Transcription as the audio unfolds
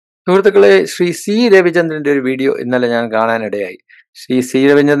സുഹൃത്തുക്കളെ, ശ്രീ സി രവിചന്ദ്രന്റെ ഒരു വീഡിയോ ഇന്നലെ ഞാൻ കാണാനിടയായി. ശ്രീ സി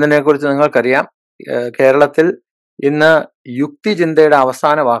രവിചന്ദ്രനെ കുറിച്ച് നിങ്ങൾക്കറിയാം. കേരളത്തിൽ ഇന്ന് യുക്തിചിന്തയുടെ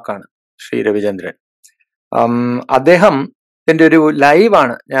അവസാന വാക്കാണ് ശ്രീ രവിചന്ദ്രൻ. അദ്ദേഹത്തിന്റെ ഒരു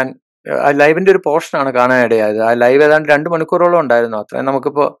ലൈവാണ് ഞാൻ ആ ലൈവിന്റെ ഒരു പോർഷനാണ് കാണാനിടയായത്. ആ ലൈവ് ഏതാണ്ട് 2 മണിക്കൂറോളം ഉണ്ടായിരുന്നു. അത്രയും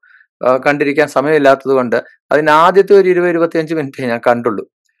നമുക്കിപ്പോ കണ്ടിരിക്കാൻ സമയമില്ലാത്തത് കൊണ്ട് അതിന് ആദ്യത്തെ ഒരു 20-25 മിനിറ്റ് ഞാൻ കണ്ടുള്ളൂ.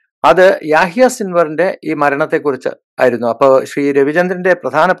 അത് യാഹ്യ സിൻവറിന്റെ ഈ മരണത്തെക്കുറിച്ച് ആയിരുന്നു. അപ്പൊ ശ്രീ രവിചന്ദ്രന്റെ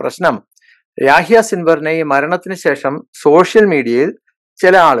പ്രധാന പ്രശ്നം, യാഹ്യ സിൻവറിനെ ഈ മരണത്തിന് ശേഷം സോഷ്യൽ മീഡിയയിൽ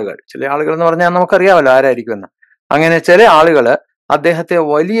ചില ആളുകൾ എന്ന് പറഞ്ഞാൽ നമുക്കറിയാമല്ലോ ആരായിരിക്കുമെന്ന്. അങ്ങനെ ചില ആളുകള് അദ്ദേഹത്തെ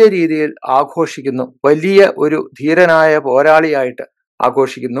വലിയ രീതിയിൽ ആഘോഷിക്കുന്നു, വലിയ ഒരു ധീരനായ പോരാളിയായിട്ട്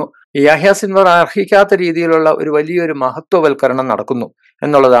ആഘോഷിക്കുന്നു. യാഹ്യ സിൻവർ അർഹിക്കാത്ത രീതിയിലുള്ള ഒരു വലിയൊരു മഹത്വവൽക്കരണം നടക്കുന്നു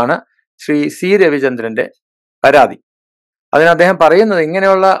എന്നുള്ളതാണ് ശ്രീ സി രവിചന്ദ്രന്റെ പരാതി. അതിന് അദ്ദേഹം പറയുന്നത്,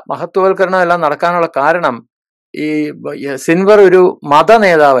 ഇങ്ങനെയുള്ള മഹത്വവൽക്കരണം എല്ലാം നടക്കാനുള്ള കാരണം ഈ സിൻവർ ഒരു മത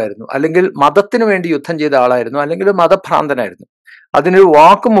നേതാവായിരുന്നു, അല്ലെങ്കിൽ മതത്തിനു വേണ്ടി യുദ്ധം ചെയ്ത ആളായിരുന്നു, അല്ലെങ്കിൽ മതഭ്രാന്തനായിരുന്നു. അതിനൊരു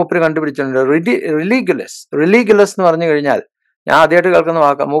വാക്കും മൂപ്പര് കണ്ടുപിടിച്ചിട്ടുണ്ട്, റിലീഗുലസ് എന്ന് പറഞ്ഞു കഴിഞ്ഞാൽ, ഞാൻ ആദ്യമായിട്ട് കേൾക്കുന്ന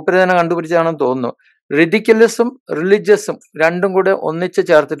വാക്കാണ്, മൂപ്പര് തന്നെ കണ്ടുപിടിച്ചാണെന്ന് തോന്നുന്നു. റിഡിക്കുലസും റിലീജിയസും രണ്ടും കൂടെ ഒന്നിച്ച്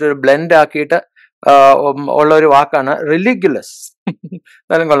ചേർത്തിട്ട് ഒരു ബ്ലെൻഡ് ആക്കിയിട്ട് ഉള്ള ഒരു വാക്കാണ് റിലീഗുലസ്.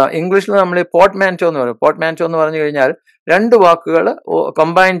 എന്നാലും കൊള്ളാം. ഇംഗ്ലീഷിൽ നമ്മൾ പോർട്ട്മാൻറ്റോ എന്ന് പറയും. പോർട്ട്മാൻറ്റോ എന്ന് പറഞ്ഞു കഴിഞ്ഞാൽ 2 വാക്കുകൾ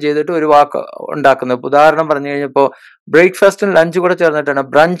കമ്പൈൻ ചെയ്തിട്ട് ഒരു വാക്ക് ഉണ്ടാക്കുന്നത്. ഉദാഹരണം പറഞ്ഞു കഴിഞ്ഞപ്പോൾ ബ്രേക്ക്ഫാസ്റ്റും ലഞ്ചും കൂടെ ചേർന്നിട്ടാണ്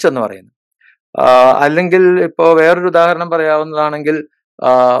ബ്രഞ്ച് എന്ന് പറയുന്നത്. അല്ലെങ്കിൽ ഇപ്പോൾ വേറൊരു ഉദാഹരണം പറയാവുന്നതാണെങ്കിൽ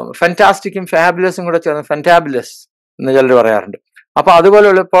ഫാന്റാസ്റ്റിക്കും ഫാബുലസും കൂടെ ചേർന്ന് ഫെന്റാബുലസ് എന്ന് ചിലർ പറയാറുണ്ട്. അപ്പൊ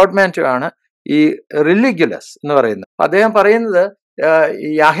അതുപോലെയുള്ള പോർട്ട്മാൻറ്റോ ആണ് ഈ റിലിഗുലസ് എന്ന് പറയുന്നത്. അദ്ദേഹം പറയുന്നത്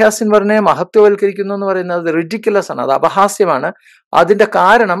യാഹ്യ സിൻവറിനെ മഹത്വവൽക്കരിക്കുന്നു എന്ന് പറയുന്നത് റിഡിക്കുലസ് ആണ്, അത് അപഹാസ്യമാണ്. അതിന്റെ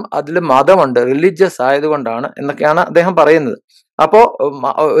കാരണം അതിൽ മതമുണ്ട്, റിലീജിയസ് ആയതുകൊണ്ടാണ് എന്നൊക്കെയാണ് അദ്ദേഹം പറയുന്നത്. അപ്പോ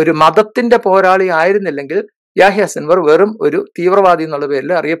ഒരു മതത്തിന്റെ പോരാളി ആയിരുന്നില്ലെങ്കിൽ യാഹ്യ സിൻവർ വെറും ഒരു തീവ്രവാദി എന്നുള്ള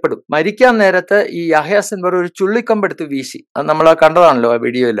പേരിൽ അറിയപ്പെടും. മരിക്കാൻ നേരത്ത് ഈ യാഹ്യ സിൻവർ ഒരു ചുള്ളിക്കമ്പെടുത്ത് വീശി, അത് നമ്മൾ കണ്ടതാണല്ലോ ആ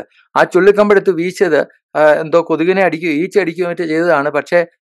വീഡിയോയിൽ. ആ ചുള്ളിക്കമ്പെടുത്ത് വീശിയത് എന്തോ കൊതുകിനെ അടിക്കുകയോ ഈച്ച അടിക്കുകയോ മറ്റോ ചെയ്തതാണ്. പക്ഷേ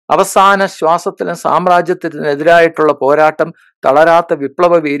അവസാന ശ്വാസത്തിലും സാമ്രാജ്യത്തിനെതിരായിട്ടുള്ള പോരാട്ടം, തളരാത്ത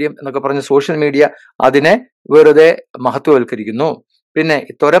വിപ്ലവ വീര്യം എന്നൊക്കെ പറഞ്ഞ് സോഷ്യൽ മീഡിയ അതിനെ വെറുതെ മഹത്വവൽക്കരിക്കുന്നു. പിന്നെ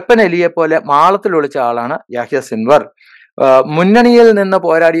തൊരപ്പൻ എലിയെ പോലെ മാളത്തിൽ ഒളിച്ച ആളാണ് യാഹ്യ സിൻവർ. മുന്നണിയിൽ നിന്ന്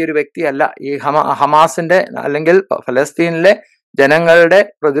പോരാടിയ ഒരു വ്യക്തിയല്ല. ഈ ഹമാസിന്റെ അല്ലെങ്കിൽ ഫലസ്തീനിലെ ജനങ്ങളുടെ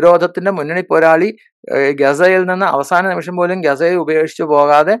പ്രതിരോധത്തിന്റെ മുന്നണി പോരാളി. ഗസയിൽ നിന്ന് അവസാന നിമിഷം പോലും ഗസയെ ഉപേക്ഷിച്ചു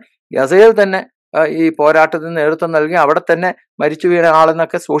പോകാതെ ഗസയിൽ തന്നെ ഈ പോരാട്ടത്തിന് നേതൃത്വം നൽകി അവിടെ തന്നെ മരിച്ചു വീണ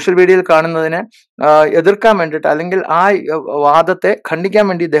ആളെന്നൊക്കെ സോഷ്യൽ മീഡിയയിൽ കാണുന്നതിനെ എതിർക്കാൻ വേണ്ടിയിട്ട്, അല്ലെങ്കിൽ ആ വാദത്തെ ഖണ്ഡിക്കാൻ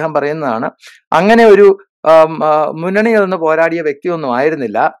വേണ്ടി ഇദ്ദേഹം പറയുന്നതാണ്. അങ്ങനെ ഒരു മുന്നണിയിൽ നിന്ന് പോരാടിയ വ്യക്തിയൊന്നും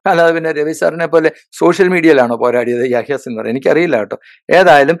ആയിരുന്നില്ല. അല്ലാതെ പിന്നെ രവി സാറിനെ പോലെ സോഷ്യൽ മീഡിയയിലാണോ പോരാടിയത് യാഹ്യ സിൻവർ? എനിക്കറിയില്ല കേട്ടോ.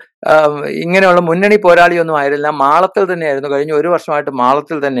 ഏതായാലും ഇങ്ങനെയുള്ള മുന്നണി പോരാളിയൊന്നും ആയിരുന്നില്ല. മാളത്തിൽ തന്നെയായിരുന്നു. കഴിഞ്ഞ 1 വർഷമായിട്ട്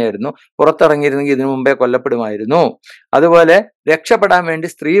മാളത്തിൽ തന്നെയായിരുന്നു. പുറത്തിറങ്ങിയിരുന്നെങ്കിൽ ഇതിനു മുമ്പേ കൊല്ലപ്പെടുമായിരുന്നു. അതുപോലെ രക്ഷപ്പെടാൻ വേണ്ടി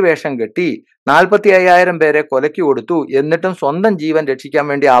സ്ത്രീ വേഷം കെട്ടി 45,000 പേരെ കൊലയ്ക്ക് കൊടുത്തു. എന്നിട്ടും സ്വന്തം ജീവൻ രക്ഷിക്കാൻ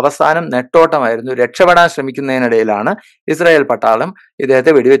വേണ്ടി അവസാനം നെട്ടോട്ടമായിരുന്നു. രക്ഷപ്പെടാൻ ശ്രമിക്കുന്നതിനിടയിലാണ് ഇസ്രായേൽ പട്ടാളം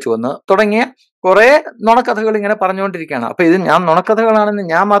ഇദ്ദേഹത്തെ വെടിവെച്ചു കൊന്ന് തുടങ്ങിയ കുറെ നുണക്കഥകൾ ഇങ്ങനെ പറഞ്ഞുകൊണ്ടിരിക്കുകയാണ്. അപ്പൊ ഇത് ഞാൻ നുണക്കഥകളാണെന്ന്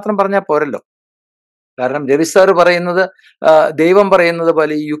ഞാൻ മാത്രം പറഞ്ഞാൽ പോരല്ലോ. കാരണം രവി സാർ പറയുന്നത്, ദൈവം പറയുന്നത്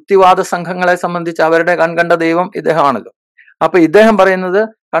പോലെ ഈ യുക്തിവാദ സംഘങ്ങളെ സംബന്ധിച്ച് അവരുടെ കൺകണ്ട ദൈവം ഇദ്ദേഹമാണല്ലോ. അപ്പൊ ഇദ്ദേഹം പറയുന്നത്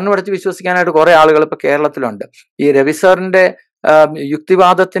കണ്ണുടച്ച് വിശ്വസിക്കാനായിട്ട് കുറെ ആളുകൾ ഇപ്പൊ കേരളത്തിലുണ്ട്. ഈ രവി സാറിന്റെ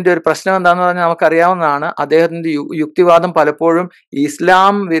യുക്തിവാദത്തിന്റെ ഒരു പ്രശ്നം എന്താണെന്ന് പറഞ്ഞാൽ നമുക്കറിയാവുന്നതാണ്. അദ്ദേഹത്തിന്റെ യുക്തിവാദം പലപ്പോഴും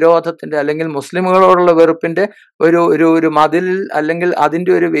ഇസ്ലാം വിരോധത്തിന്റെ അല്ലെങ്കിൽ മുസ്ലിമുകളോടുള്ള വെറുപ്പിന്റെ ഒരു മതിലിൽ അല്ലെങ്കിൽ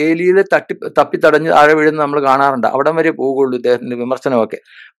അതിന്റെ ഒരു വേലിയിൽ തപ്പിത്തടഞ്ഞ് താഴെ വീഴുന്ന നമ്മൾ കാണാറുണ്ട്. അവിടം വരെ പോകുള്ളൂ ഇദ്ദേഹത്തിന്റെ വിമർശനമൊക്കെ.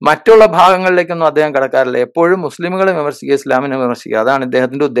 മറ്റുള്ള ഭാഗങ്ങളിലേക്കൊന്നും അദ്ദേഹം കടക്കാറില്ല. എപ്പോഴും മുസ്ലിമുകളെ വിമർശിക്കുക, ഇസ്ലാമിനെ വിമർശിക്കുക, അതാണ്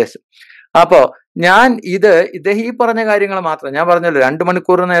ഇദ്ദേഹത്തിന്റെ ഉദ്ദേശം. അപ്പോ ഞാൻ ഇദ്ദേഹം ഈ പറഞ്ഞ കാര്യങ്ങൾ മാത്രം ഞാൻ പറഞ്ഞല്ലോ, 2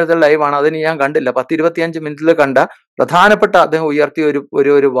 മണിക്കൂർ നേരത്തെ ലൈവാണ്. അതിന് ഞാൻ കണ്ടില്ല. 10-25 മിനിറ്റിൽ കണ്ട പ്രധാനപ്പെട്ട അദ്ദേഹം ഉയർത്തിയ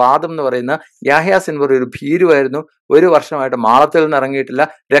ഒരു വാദം എന്ന് പറയുന്ന യാഹ്യ സിൻവർ ഒരു ഭീരുവായിരുന്നു. 1 വർഷമായിട്ട് മാളത്തിൽ നിന്ന് ഇറങ്ങിയിട്ടില്ല.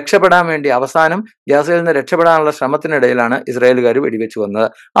 രക്ഷപ്പെടാൻ വേണ്ടി അവസാനം ഗസയിൽ നിന്ന് രക്ഷപ്പെടാനുള്ള ശ്രമത്തിനിടയിലാണ് ഇസ്രായേലുകാർ വെടിവെച്ച് വന്നത്.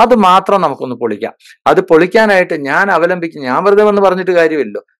 അത് മാത്രം നമുക്കൊന്ന് പൊളിക്കാം. അത് പൊളിക്കാനായിട്ട് ഞാൻ വെറുതെ വന്ന് പറഞ്ഞിട്ട്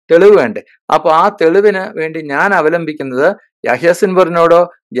കാര്യമില്ലല്ലോ, തെളിവ് വേണ്ടേ? അപ്പൊ ആ തെളിവിന് വേണ്ടി ഞാൻ അവലംബിക്കുന്നത് യാഹ്യ സിൻവറിനോടോ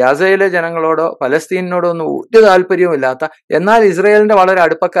ഗാസയിലെ ജനങ്ങളോടോ പലസ്തീനോടോ ഒന്നും ഒരു താല്പര്യവും ഇല്ലാത്ത, എന്നാൽ ഇസ്രായേലിന്റെ വളരെ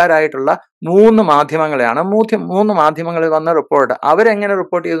അടുപ്പക്കാരായിട്ടുള്ള 3 മാധ്യമങ്ങളെയാണ്. 3 മാധ്യമങ്ങളിൽ വന്ന റിപ്പോർട്ട് അവരെങ്ങനെ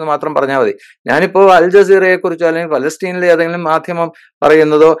റിപ്പോർട്ട് ചെയ്തെന്ന് മാത്രം പറഞ്ഞാൽ മതി. ഞാനിപ്പോ അൽ ജസീറയെ കുറിച്ചോ അല്ലെങ്കിൽ പലസ്തീനിലെ ഏതെങ്കിലും മാധ്യമം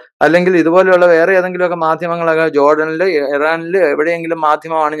പറയുന്നതോ അല്ലെങ്കിൽ ഇതുപോലെയുള്ള വേറെ ഏതെങ്കിലുമൊക്കെ മാധ്യമങ്ങളൊക്കെ ജോർഡനില് ഇറാനില് എവിടെയെങ്കിലും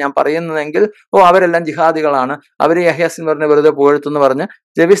മാധ്യമമാണ് ഞാൻ പറയുന്നതെങ്കിൽ അവരെല്ലാം ജിഹാദികളാണ്, അവര് യാഹ്യ സിൻവറിനെ വെറുതെ പുകഴ്ത്തുന്നു പറഞ്ഞ്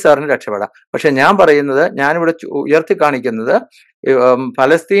രവി സാറിന് രക്ഷപ്പെടാം. പക്ഷെ ഞാൻ പറയുന്നത്, ഞാനിവിടെ ഉയർത്തി കാണിക്കുന്നത്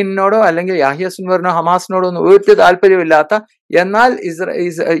ഫലസ്തീനിനോടോ അല്ലെങ്കിൽ യാഹ്യ സിൻവറിനോ ഹമാസിനോടോ ഒന്നും ഒരു താല്പര്യമില്ലാത്ത, എന്നാൽ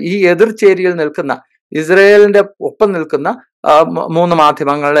ഈ എതിർചേരിയിൽ നിൽക്കുന്ന, ഇസ്രയേലിന്റെ ഒപ്പം നിൽക്കുന്ന 3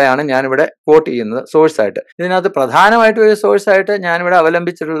 മാധ്യമങ്ങളെയാണ് ഞാനിവിടെ കോട്ട് ചെയ്യുന്നത് സോഴ്സായിട്ട്. ഇതിനകത്ത് പ്രധാനമായിട്ടും ഒരു സോഴ്സായിട്ട് ഞാനിവിടെ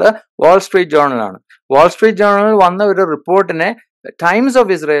അവലംബിച്ചിട്ടുള്ളത് വാൾ സ്ട്രീറ്റ് ജേർണലാണ്. വാൾ സ്ട്രീറ്റ് ജേർണലിൽ വന്ന ഒരു റിപ്പോർട്ടിനെ ടൈംസ്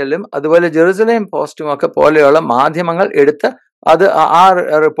ഓഫ് ഇസ്രയേലും അതുപോലെ ജെറുസലേം പോസ്റ്റും ഒക്കെ പോലെയുള്ള മാധ്യമങ്ങൾ എടുത്ത് അത് ആ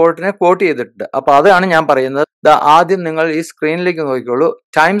റിപ്പോർട്ടിനെ കോട്ട് ചെയ്തിട്ടുണ്ട്. അപ്പൊ അതാണ് ഞാൻ പറയുന്നത്. ആദ്യം നിങ്ങൾ ഈ സ്ക്രീനിലേക്ക് നോക്കിക്കോളൂ.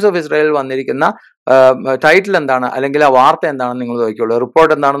 ടൈംസ് ഓഫ് ഇസ്രയേൽ വന്നിരിക്കുന്ന ടൈറ്റിൽ എന്താണ്, അല്ലെങ്കിൽ ആ വാർത്ത എന്താണെന്ന് നിങ്ങൾ നോക്കിക്കോളൂ.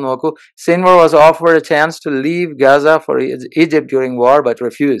 റിപ്പോർട്ട് എന്താണെന്ന് നോക്കൂ. Sinwar was offered A chance to leave Gaza four Egypt during war but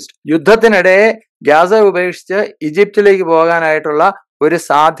refused. യുദ്ധത്തിനിടെ Gaza ഉപേക്ഷിച്ച് ഈജിപ്തിലേക്ക് പോകാനായിട്ടുള്ള ഒരു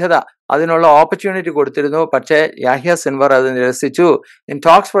സാധ്യത, അതിനുള്ള ഓപ്പർച്യൂണിറ്റി കൊടുത്തിരുന്നു. പക്ഷേ യാഹ്യ സിൻവർ അത് നിരസിച്ചു. ഇൻ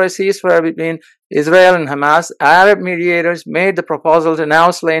ടോക്സ് ഫോർ എ സീസ് fire between Israel and Hamas, Arab mediators made the proposal to now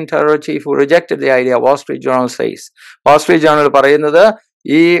slain terror chief who rejected the idea, Wall Street Journal says. Wall Street Journal പറയുന്നത്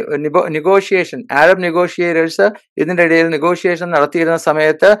ഈ negotiation, Arab നെഗോഷിയേറ്റേഴ്സ് ഇതിന്റെ ഇടയിൽ negotiation നടത്തിയിരുന്ന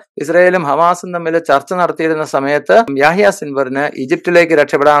സമയത്ത്, ഇസ്രായേലും ഹമാസും തമ്മിൽ ചർച്ച നടത്തിയിരുന്ന സമയത്ത് യാഹ്യ സിൻവറിന് ഈജിപ്തിലേക്ക്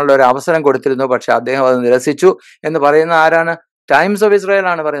രക്ഷപ്പെടാനുള്ള ഒരു അവസരം കൊടുത്തിരുന്നു. പക്ഷെ അദ്ദേഹം അത് നിരസിച്ചു എന്ന് പറയുന്ന ആരാണ്? ടൈംസ് ഓഫ് ഇസ്രായേൽ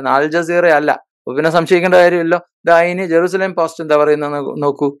ആണ് പറയുന്നത്, അൽ ജസീറ അല്ല. പിന്നെ സംശയിക്കേണ്ട കാര്യമില്ലോ. ഇനി ജെറുസലേം പോസ്റ്റ് എന്താ പറയുന്നത്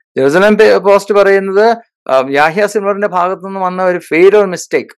നോക്കൂ. ജെറുസലേം പോസ്റ്റ് പറയുന്നത് യാഹ്യ സിൻവറിന്റെ ഭാഗത്തു നിന്ന് വന്ന ഒരു ഫെയ്റ്റൽ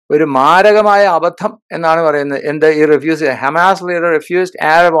മിസ്റ്റേക്ക്, ഒരു മാരകമായ അബദ്ധം എന്നാണ് പറയുന്നത്. ഈ refuse Hamas leader refused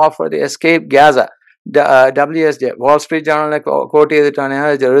Arab offer the escape Gaza, WSJ Wall Street ജേർണലിനെ coat ചെയ്തിട്ടാണ്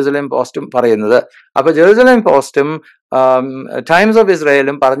ജെറുസലേം പോസ്റ്റും പറയുന്നത്. അപ്പൊ ജെറുസലേം പോസ്റ്റും ടൈംസ് ഓഫ്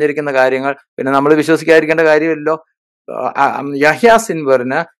ഇസ്രായേലും പറഞ്ഞിരിക്കുന്ന കാര്യങ്ങൾ പിന്നെ നമ്മൾ വിശ്വസിക്കാതിരിക്കേണ്ട കാര്യമില്ലല്ലോ. യഹ്യ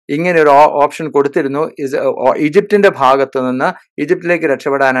സിൻവറിന് ഇങ്ങനെ ഒരു ഓപ്ഷൻ കൊടുത്തിരുന്നു. ഈജിപ്തിന്റെ ഭാഗത്ത് നിന്ന് ഈജിപ്തിലേക്ക്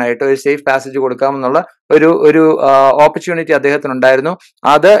രക്ഷപ്പെടാനായിട്ട് ഒരു സേഫ് പാസേജ് കൊടുക്കാമെന്നുള്ള ഒരു ഓപ്പർച്യൂണിറ്റി അദ്ദേഹത്തിനുണ്ടായിരുന്നു.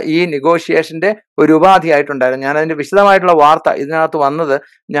 അത് ഈ നെഗോഷിയേഷന്റെ ഒരു ഉപാധിയായിട്ടുണ്ടായിരുന്നു. ഞാൻ അതിന്റെ വിശദമായിട്ടുള്ള വാർത്ത ഇതിനകത്ത് വന്നത്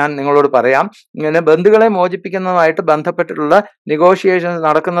ഞാൻ നിങ്ങളോട് പറയാം. ഇങ്ങനെ ബന്ധുക്കളെ മോചിപ്പിക്കുന്നതുമായിട്ട് ബന്ധപ്പെട്ടിട്ടുള്ള നെഗോഷിയേഷൻസ്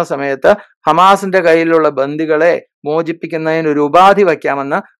നടക്കുന്ന സമയത്ത് ഹമാസിന്റെ കയ്യിലുള്ള ബന്ദികളെ മോചിപ്പിക്കുന്നതിന് ഒരു ഉപാധി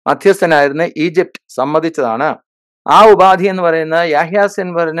വയ്ക്കാമെന്ന് മധ്യസ്ഥനായിരുന്ന ഈജിപ്ത് സമ്മതിച്ചതാണ്. ആ ഉപാധി എന്ന് പറയുന്നത് യാഹ്യ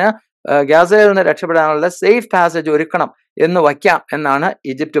സിൻവറിന് ഗാസയിൽ നിന്ന് രക്ഷപ്പെടാനുള്ള സേഫ് പാസേജ് ഒരുക്കണം എന്ന് വയ്ക്കാം എന്നാണ്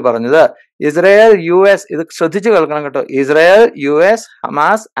ഈജിപ്ത് പറഞ്ഞത്. ഇസ്രായേൽ, US, ഇത് ശ്രദ്ധിച്ചു കേൾക്കണം കേട്ടോ, ഇസ്രായേൽ, US,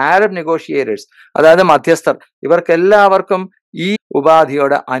 ഹമാസ്, അറബ് നെഗോഷിയേറ്റേഴ്സ്, അതായത് മധ്യസ്ഥർ, ഇവർക്കെല്ലാവർക്കും ഈ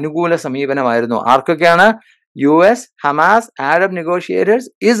ഉപാധിയോട് അനുകൂല സമീപനമായിരുന്നു. ആർക്കൊക്കെയാണ്? US, ഹമാസ്, അറബ് നെഗോഷിയേറ്റേഴ്സ്,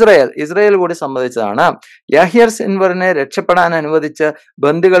 ഇസ്രായേൽ കൂടി സമ്മതിച്ചതാണ്. യാഹ്യ സിൻവറിനെ രക്ഷപ്പെടാൻ അനുവദിച്ച്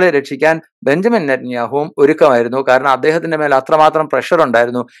ബന്ദികളെ രക്ഷിക്കാൻ ബെഞ്ചമിൻ നെതന്യാഹുവും ഒരുക്കമായിരുന്നു. കാരണം അദ്ദേഹത്തിന്റെ മേൽ അത്രമാത്രം പ്രഷർ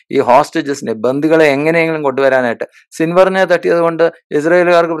ഉണ്ടായിരുന്നു ഈ ഹോസ്റ്റേജസിനെ, ബന്ദികളെ എങ്ങനെയെങ്കിലും കൊണ്ടുവരാനായിട്ട്. സിൻവറിനെ തട്ടിയത് കൊണ്ട്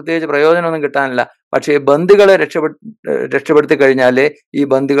ഇസ്രായേലുകാർക്ക് പ്രത്യേകിച്ച് പ്രയോജനമൊന്നും കിട്ടാനില്ല. പക്ഷേ ബന്ദികളെ രക്ഷപ്പെടുത്തി കഴിഞ്ഞാലേ ഈ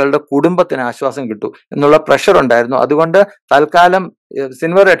ബന്ദികളുടെ കുടുംബത്തിന് ആശ്വാസം കിട്ടൂ എന്നുള്ള പ്രഷർ ഉണ്ടായിരുന്നു. അതുകൊണ്ട് തൽക്കാലം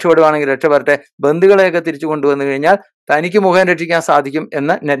സിൻവർ രക്ഷപ്പെടുവാണെങ്കിൽ രക്ഷപ്പെടട്ടെ, ബന്ദികളെയൊക്കെ തിരിച്ചു കൊണ്ടുവന്നു കഴിഞ്ഞാൽ തനിക്ക് മുഖം രക്ഷിക്കാൻ സാധിക്കും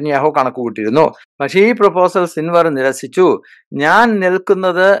എന്ന് നെതന്യാഹു കണക്ക് കൂട്ടിയിരുന്നു. പക്ഷേ ഈ പ്രപ്പോസൽ സിൻവർ നിരസിച്ചു. ഞാൻ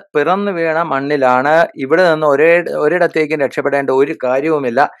നിൽക്കുന്നത് പിറന്നു വീണ മണ്ണിലാണ്, ഇവിടെ നിന്ന് ഒരിടത്തേക്കും രക്ഷപ്പെടേണ്ട ഒരു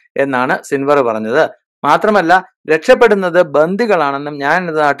കാര്യവുമില്ല എന്നാണ് സിൻവർ പറഞ്ഞത്. മാത്രമല്ല, രക്ഷപ്പെടുന്നത് ബന്ദികളാണെന്നും ഞാൻ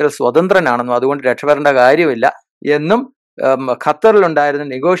എന്റെ നാട്ടിൽ സ്വതന്ത്രനാണെന്നും അതുകൊണ്ട് രക്ഷപ്പെടേണ്ട കാര്യമില്ല എന്നും ഖത്തറിലുണ്ടായിരുന്ന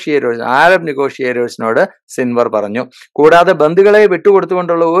അറബ് നെഗോഷിയേറ്റേഴ്സിനോട് സിൻവർ പറഞ്ഞു. കൂടാതെ ബന്ദികളെ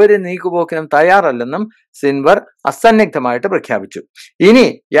വിട്ടുകൊടുത്തുകൊണ്ടുള്ള ഒരു നീക്കുപോക്കിനും തയ്യാറല്ലെന്നും സിൻവർ അസന്നിഗ്ധമായിട്ട് പ്രഖ്യാപിച്ചു. ഇനി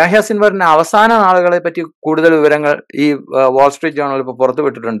യാഹ്യ സിൻവറിന്റെ അവസാന നാളുകളെ പറ്റി കൂടുതൽ വിവരങ്ങൾ ഈ വാൾ സ്ട്രീറ്റ് ജേർണൽ ഇപ്പോൾ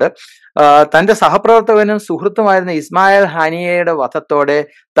പുറത്തുവിട്ടിട്ടുണ്ട്. തന്റെ സഹപ്രവർത്തകനും സുഹൃത്തുമായിരുന്ന ഇസ്മായിൽ ഹാനിയയുടെ വധത്തോടെ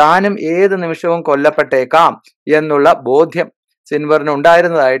താനും ഏത് നിമിഷവും കൊല്ലപ്പെട്ടേക്കാം എന്നുള്ള ബോധ്യം സിൻവറിന്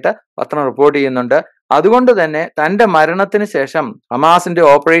ഉണ്ടായിരുന്നതായിട്ട് പത്രം റിപ്പോർട്ട് ചെയ്യുന്നുണ്ട്. അതുകൊണ്ട് തന്നെ തന്റെ മരണത്തിന് ശേഷം ഹമാസിന്റെ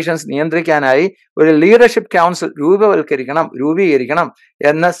ഓപ്പറേഷൻസ് നിയന്ത്രിക്കാനായി ഒരു ലീഡർഷിപ്പ് കൗൺസിൽ രൂപീകരിക്കണം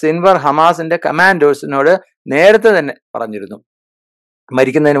എന്ന് സിൻവർ ഹമാസിന്റെ കമാൻഡേഴ്സിനോട് നേരത്തെ തന്നെ പറഞ്ഞിരുന്നു,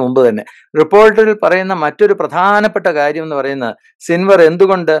 മരിക്കുന്നതിന് മുമ്പ് തന്നെ. റിപ്പോർട്ടിൽ പറയുന്ന മറ്റൊരു പ്രധാനപ്പെട്ട കാര്യം എന്ന് പറയുന്നത് സിൻവർ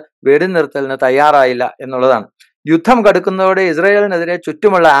എന്തുകൊണ്ട് വെടിനിർത്തലിന് തയ്യാറായില്ല എന്നുള്ളതാണ്. യുദ്ധം കടുക്കുന്നതോടെ ഇസ്രായേലിനെതിരെ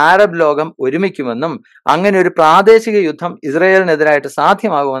ചുറ്റുമുള്ള അറബ് ലോകം ഒരുമിക്കുമെന്നും അങ്ങനെ ഒരു പ്രാദേശിക യുദ്ധം ഇസ്രായേലിനെതിരായിട്ട്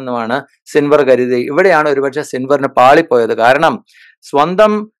സാധ്യമാകുമെന്നുമാണ് സിൻവർ കരുതി. ഇവിടെയാണ് ഒരുപക്ഷെ സിൻവറിന് പാളിപ്പോയത്. കാരണം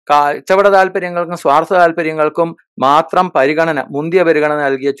സ്വന്തം കച്ചവട താല്പര്യങ്ങൾക്കും സ്വാർത്ഥ താല്പര്യങ്ങൾക്കും മാത്രം മുന്തിയ പരിഗണന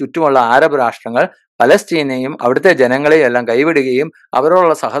നൽകിയ ചുറ്റുമുള്ള അറബ് രാഷ്ട്രങ്ങൾ പലസ്തീനെയും അവിടുത്തെ ജനങ്ങളെയും എല്ലാം കൈവിടുകയും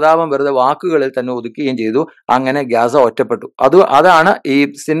അവരോടുള്ള സഹതാപം വെറുതെ വാക്കുകളിൽ തന്നെ ഒതുക്കുകയും ചെയ്തു. അങ്ങനെ ഗാസ ഒറ്റപ്പെട്ടു. അതാണ് ഈ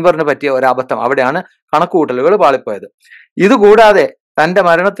സിൻവറിന് പറ്റിയ ഒരു അബദ്ധം. അവിടെയാണ് കണക്കുകൂട്ടലുകൾ പാളിപ്പോയത്. ഇതുകൂടാതെ തന്റെ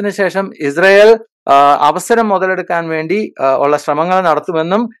മരണത്തിന് ശേഷം ഇസ്രായേൽ അവസരം മുതലെടുക്കാൻ വേണ്ടി ഉള്ള ശ്രമങ്ങൾ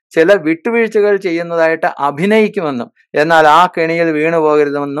നടത്തുമെന്നും ചില വിട്ടുവീഴ്ചകൾ ചെയ്യുന്നതായിട്ട് അഭിനയിക്കുമെന്നും എന്നാൽ ആ കെണിയിൽ വീണു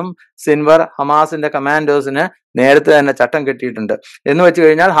പോകരുതെന്നും സിൻവർ ഹമാസിന്റെ കമാൻഡോസിന് നേരത്തെ തന്നെ ചട്ടം കെട്ടിയിട്ടുണ്ട്. എന്ന് വെച്ച്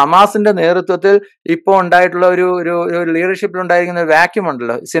കഴിഞ്ഞാൽ ഹമാസിന്റെ നേതൃത്വത്തിൽ ഇപ്പോൾ ഉണ്ടായിട്ടുള്ള ഒരു ലീഡർഷിപ്പിൽ ഉണ്ടായിരിക്കുന്ന ഒരു വാക്യൂം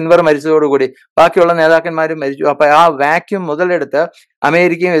ഉണ്ടല്ലോ, സിൻവർ മരിച്ചതോടുകൂടി ബാക്കിയുള്ള നേതാക്കന്മാരും മരിച്ചു. അപ്പൊ ആ വാക്യൂം മുതലെടുത്ത്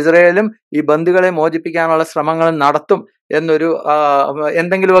അമേരിക്കയും ഇസ്രയേലും ഈ ബന്ദികളെ മോചിപ്പിക്കാനുള്ള ശ്രമങ്ങൾ നടത്തും എന്നൊരു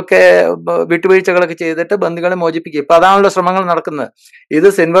എന്തെങ്കിലുമൊക്കെ വിട്ടുവീഴ്ചകളൊക്കെ ചെയ്തിട്ട് ബന്ദികളെ മോചിപ്പിക്കും. ഇപ്പൊ അതാണല്ലോ ശ്രമങ്ങൾ നടക്കുന്നത്. ഇത്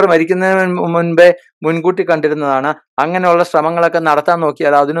സിൻവർ മരിക്കുന്നതിന് മുൻപേ മുൻകൂട്ടി കണ്ടിരുന്നതാണ്. അങ്ങനെയുള്ള ശ്രമങ്ങളൊക്കെ നടത്താൻ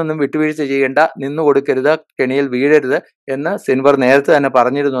നോക്കിയാൽ അതിനൊന്നും വിട്ടുവീഴ്ച ചെയ്യേണ്ട, നിന്നു കൊടുക്കരുത്, കെണിയിൽ വീഴരുത് എന്ന് സിൻവർ നേരത്തെ തന്നെ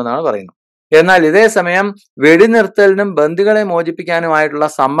പറഞ്ഞിരുന്നു എന്നാണ് പറയുന്നത്. എന്നാൽ ഇതേ സമയം വെടിനിർത്തലിനും ബന്ദികളെ മോചിപ്പിക്കാനുമായിട്ടുള്ള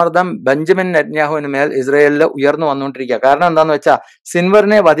സമ്മർദ്ദം ബെഞ്ചമിൻ നെതന്യാഹുവിന് മേൽ ഇസ്രയേലിൽ ഉയർന്നു വന്നുകൊണ്ടിരിക്കുക. കാരണം എന്താന്ന് വെച്ചാൽ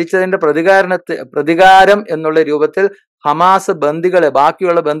സിൻവറിനെ വധിച്ചതിന്റെ പ്രതികാരം എന്നുള്ള രൂപത്തിൽ ഹമാസ്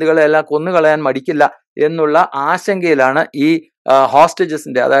ബാക്കിയുള്ള ബന്ദികളെ എല്ലാം കൊന്നുകളയാൻ മടിക്കില്ല എന്നുള്ള ആശങ്കയിലാണ് ഈ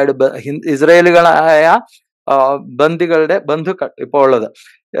ഹോസ്റ്റേജസിന്റെ, അതായത് ഇസ്രയേലുകളായ ബന്ദികളുടെ ബന്ധുക്കൾ ഇപ്പോൾ ഉള്ളത്.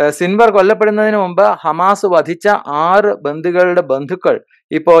 സിൻവർ കൊല്ലപ്പെടുന്നതിന് മുമ്പ് ഹമാസ് വധിച്ച 6 ബന്ദികളുടെ ബന്ധുക്കൾ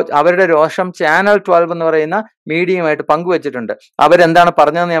ഇപ്പോൾ അവരുടെ രോഷം ചാനൽ 12 എന്ന് പറയുന്ന മീഡിയയുമായിട്ട് പങ്കുവച്ചിട്ടുണ്ട്. അവരെന്താണ്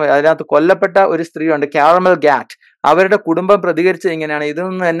പറഞ്ഞതെന്ന് അതിനകത്ത് കൊല്ലപ്പെട്ട ഒരു സ്ത്രീയുണ്ട്, കാരമൽ ഗാറ്റ്. അവരുടെ കുടുംബം പ്രതികരിച്ചത് ഇങ്ങനെയാണ്: ഇതിൽ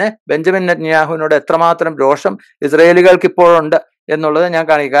നിന്ന് തന്നെ ബെഞ്ചമിൻ നെതന്യാഹുവിനോട് എത്രമാത്രം രോഷം ഇസ്രയേലികൾക്ക് ഇപ്പോഴുണ്ട് എന്നുള്ളത് ഞാൻ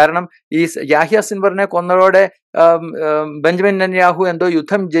കാണിക്കും. കാരണം ഈ യാഹ്യ സിൻവറിനെ കൊന്നതോടെ ബെഞ്ചമിൻ നെതന്യാഹു എന്തോ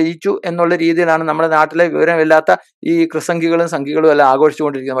യുദ്ധം ജയിച്ചു എന്നുള്ള രീതിയിലാണ് നമ്മുടെ നാട്ടിലെ വിവരമില്ലാത്ത ഈ ക്രിസംഖികളും സംഖികളും എല്ലാം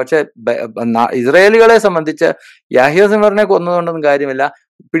ആഘോഷിച്ചുകൊണ്ടിരിക്കുന്നത്. പക്ഷെ ഇസ്രയേലികളെ സംബന്ധിച്ച് യാഹ്യ സിൻവറിനെ കൊന്നതുകൊണ്ടൊന്നും കാര്യമില്ല.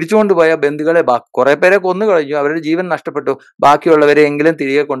 പിടിച്ചുകൊണ്ടുപോയ ബന്ദികളെ കുറെ പേരെ കൊന്നു കഴിഞ്ഞു, അവരുടെ ജീവൻ നഷ്ടപ്പെട്ടു. ബാക്കിയുള്ളവരെ എങ്കിലും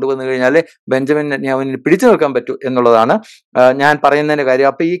തിരികെ കൊണ്ടുവന്നു കഴിഞ്ഞാൽ ബെഞ്ചമിൻ നെതന്യാഹുവിന് പിടിച്ചു നിൽക്കാൻ പറ്റൂ എന്നുള്ളതാണ് ഞാൻ പറയുന്നതിന്റെ കാര്യം.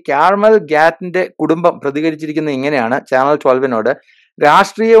 അപ്പൊ ഈ കാർമൽ ഗാറ്റിന്റെ കുടുംബം പ്രതികരിച്ചിരിക്കുന്നത് ഇങ്ങനെയാണ് ചാനൽ 12നോട്: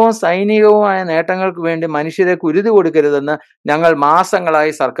 രാഷ്ട്രീയവും സൈനികവുമായ നേട്ടങ്ങൾക്ക് വേണ്ടി മനുഷ്യരെ കുരുതി കൊടുക്കരുതെന്ന് ഞങ്ങൾ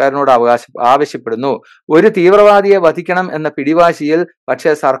മാസങ്ങളായി സർക്കാരിനോട് ആവശ്യപ്പെടുന്നു. ഒരു തീവ്രവാദിയെ വധിക്കണം എന്ന പിടിവാശിയിൽ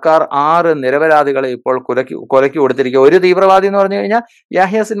പക്ഷേ സർക്കാർ 6 നിരപരാധികളെ ഇപ്പോൾ കൊലയ്ക്ക് കൊടുത്തിരിക്കുക. ഒരു തീവ്രവാദി എന്ന് പറഞ്ഞു കഴിഞ്ഞാൽ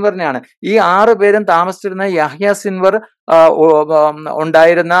യാഹ്യ സിൻവറിനെയാണ്. ഈ 6 പേരും താമസിച്ചിരുന്ന യാഹ്യ സിൻവർ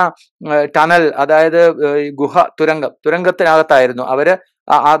ഉണ്ടായിരുന്ന ടണൽ, അതായത് തുരങ്കത്തിനകത്തായിരുന്നു അവര്.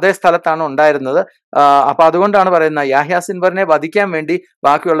 അതേ സ്ഥലത്താണ് ഉണ്ടായിരുന്നത്. അപ്പൊ അതുകൊണ്ടാണ് പറയുന്നത് യാഹ്യ സിൻവറിനെ വധിക്കാൻ വേണ്ടി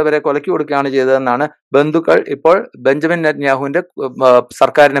ബാക്കിയുള്ളവരെ കൊലയ്ക്ക് കൊടുക്കുകയാണ് ചെയ്തതെന്നാണ് ബന്ധുക്കൾ ഇപ്പോൾ ബെഞ്ചമിൻ നെതന്യാഹുവിന്റെ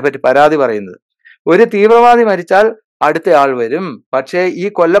സർക്കാരിനെ പറ്റി പരാതി പറയുന്നത്. ഒരു തീവ്രവാദി മരിച്ചാൽ അടുത്തയാൾ വരും, പക്ഷേ ഈ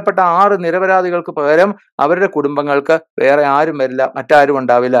കൊല്ലപ്പെട്ട 6 നിരപരാധികൾക്ക് പകരം അവരുടെ കുടുംബങ്ങൾക്ക് വേറെ ആരും വരില്ല, മറ്റാരും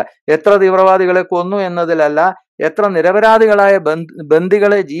ഉണ്ടാവില്ല. എത്ര തീവ്രവാദികളെ കൊന്നു എന്നതിലല്ല, എത്ര നിരപരാധികളായ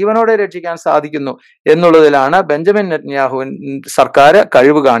ബന്ദികളെ ജീവനോടെ രക്ഷിക്കാൻ സാധിക്കുന്നു എന്നുള്ളതിലാണ് ബെഞ്ചമിൻ നെതന്യാഹു സർക്കാർ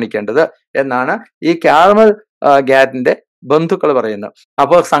കഴിവ് കാണിക്കേണ്ടത് എന്നാണ് ഈ കാർമൽ ഗാറ്റിന്റെ ബന്ധുക്കൾ പറയുന്നത്.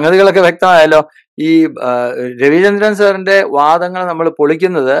 അപ്പോൾ സംഗതികളൊക്കെ വ്യക്തമായല്ലോ. ഈ രവിചന്ദ്രൻ സാറിന്റെ വാദങ്ങൾ നമ്മൾ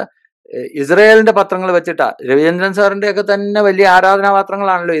പൊളിക്കുന്നത് ഇസ്രയേലിന്റെ പത്രങ്ങൾ വെച്ചിട്ടാ. രവിചന്ദ്രൻ സാറിന്റെ ഒക്കെ തന്നെ വലിയ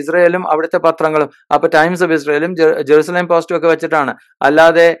ആരാധനാപാത്രങ്ങളാണല്ലോ ഇസ്രയേലും അവിടുത്തെ പത്രങ്ങളും. അപ്പൊ ടൈംസ് ഓഫ് ഇസ്രയേലും ജെറുസലേം പോസ്റ്റും ഒക്കെ വെച്ചിട്ടാണ്.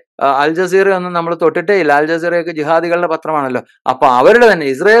 അല്ലാതെ അൽ ജസീറ ഒന്നും നമ്മൾ തൊട്ടിട്ടേ ഇല്ല. അൽ ജസീറയൊക്കെ ജിഹാദികളുടെ പത്രമാണല്ലോ. അപ്പൊ അവരുടെ തന്നെ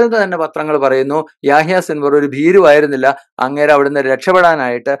ഇസ്രയേലിന്റെ തന്നെ പത്രങ്ങൾ പറയുന്നു യാഹ്യ സിൻവർ ഒരു ഭീരുവായിരുന്നില്ല, അങ്ങേരെ അവിടുന്ന്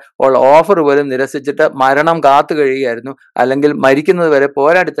രക്ഷപ്പെടാനായിട്ട് ഉള്ള ഓഫർ പോലും നിരസിച്ചിട്ട് മരണം കാത്തു കഴിയുകയായിരുന്നു, അല്ലെങ്കിൽ മരിക്കുന്നത് വരെ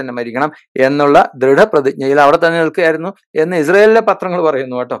പോരാടി തന്നെ മരിക്കണം എന്നുള്ള ദൃഢപ്രതിജ്ഞയിൽ അവിടെ തന്നെ നിൽക്കുകയായിരുന്നു എന്ന് ഇസ്രയേലിലെ പത്രങ്ങൾ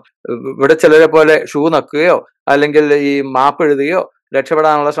പറയുന്നു കേട്ടോ. ഇവിടെ ചിലരെ പോലെ ഷൂ നക്കുകയോ അല്ലെങ്കിൽ ഈ മാപ്പ് എഴുതുകയോ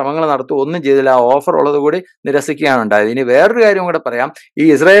രക്ഷപ്പെടാനുള്ള ശ്രമങ്ങൾ നടത്തുക ഒന്നും ചെയ്തില്ല. ആ ഓഫർ ഉള്ളത് കൂടി നിരസിക്കുകയാണ് ഉണ്ടായത്. ഇനി വേറൊരു കാര്യം കൂടെ പറയാം. ഈ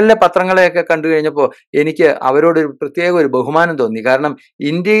ഇസ്രായേലിലെ പത്രങ്ങളെയൊക്കെ കണ്ടു കഴിഞ്ഞപ്പോൾ എനിക്ക് അവരോട് പ്രത്യേക ഒരു ബഹുമാനം തോന്നി. കാരണം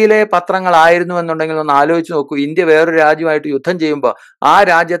ഇന്ത്യയിലെ പത്രങ്ങളായിരുന്നു എന്നുണ്ടെങ്കിൽ ഒന്ന് ആലോചിച്ച് നോക്കൂ. ഇന്ത്യ വേറൊരു രാജ്യമായിട്ട് യുദ്ധം ചെയ്യുമ്പോൾ ആ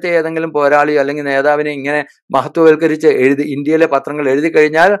രാജ്യത്തെ ഏതെങ്കിലും പോരാളിയോ അല്ലെങ്കിൽ നേതാവിനെ ഇങ്ങനെ മഹത്വവൽക്കരിച്ച് ഇന്ത്യയിലെ പത്രങ്ങൾ എഴുതി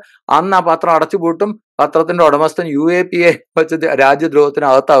കഴിഞ്ഞാൽ അന്ന് ആ പത്രം അടച്ചുപൂട്ടും. പത്രത്തിന്റെ ഉടമസ്ഥൻ UAPA വെച്ച് രാജ്യദ്രോഹത്തിന്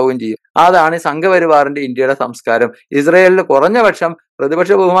അകത്താവുകയും ചെയ്യും. അതാണ് ഈ സംഘപരിവാറിന്റെ ഇന്ത്യയുടെ സംസ്കാരം. ഇസ്രയേലിൽ കുറഞ്ഞപക്ഷം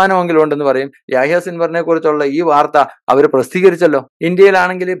പ്രതിപക്ഷ ബഹുമാനമെങ്കിലും ഉണ്ടെന്ന് പറയും. യാഹ്യ സിൻവറിനെ കുറിച്ചുള്ള ഈ വാർത്ത അവർ പ്രസിദ്ധീകരിച്ചല്ലോ.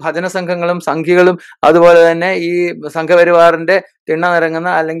 ഇന്ത്യയിലാണെങ്കിൽ ഈ ഭജന സംഘങ്ങളും സംഘികളും അതുപോലെ തന്നെ ഈ സംഘപരിവാറിന്റെ തിണ്ണ നിരങ്ങുന്ന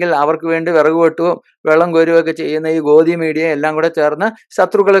അല്ലെങ്കിൽ അവർക്ക് വേണ്ടി വിറക് വെട്ടുകയും വെള്ളം കോരുകയൊക്കെ ചെയ്യുന്ന ഈ ഗോദി മീഡിയ എല്ലാം കൂടെ ചേർന്ന്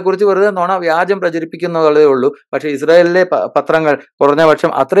ശത്രുക്കളെ കുറിച്ച് വെറുതെ വ്യാജം പ്രചരിപ്പിക്കുന്നതേ ഉള്ളൂ. പക്ഷെ ഇസ്രായേലിലെ പത്രങ്ങൾ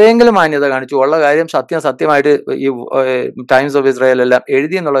കുറഞ്ഞപക്ഷം അത്രയെങ്കിലും മാന്യത കാണിച്ചു. ഉള്ള കാര്യം സത്യമായിട്ട് ഈ ടൈംസ് ഓഫ് ഇസ്രായേൽ എല്ലാം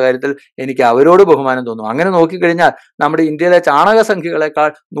എഴുതി എന്നുള്ള കാര്യത്തിൽ എനിക്ക് അവരോട് ബഹുമാനം തോന്നുന്നു. അങ്ങനെ നോക്കിക്കഴിഞ്ഞാൽ നമ്മുടെ ഇന്ത്യയിലെ ചാണക സംഖ്യകളെക്കാൾ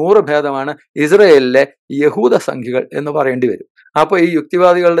 100 ഭേദമാണ് ഇസ്രയേലിലെ യഹൂദ സംഖ്യകൾ എന്ന് പറയേണ്ടി വരും. അപ്പോൾ ഈ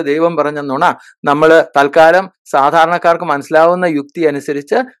യുക്തിവാദികളുടെ ദൈവം പറഞ്ഞ നുണ നമ്മൾ തൽക്കാലം സാധാരണക്കാർക്ക് മനസ്സിലാവുന്ന യുക്തി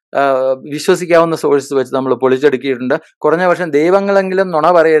അനുസരിച്ച് വിശ്വസിക്കാവുന്ന സോഴ്സസ് വെച്ച് നമ്മൾ പൊളിച്ചെടുക്കിയിട്ടുണ്ട്. കുറഞ്ഞപക്ഷം ദൈവങ്ങളെങ്കിലും നുണ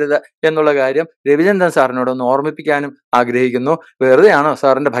പറയരുത് എന്നുള്ള കാര്യം രവിചന്ദ്രൻ സാറിനോട് ഒന്ന് ഓർമ്മിപ്പിക്കാനും ആഗ്രഹിക്കുന്നു. വെറുതെയാണോ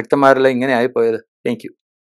സാറിന്റെ ഭക്തന്മാരെല്ലാം ഇങ്ങനെ ആയിപ്പോയത്? Thank you.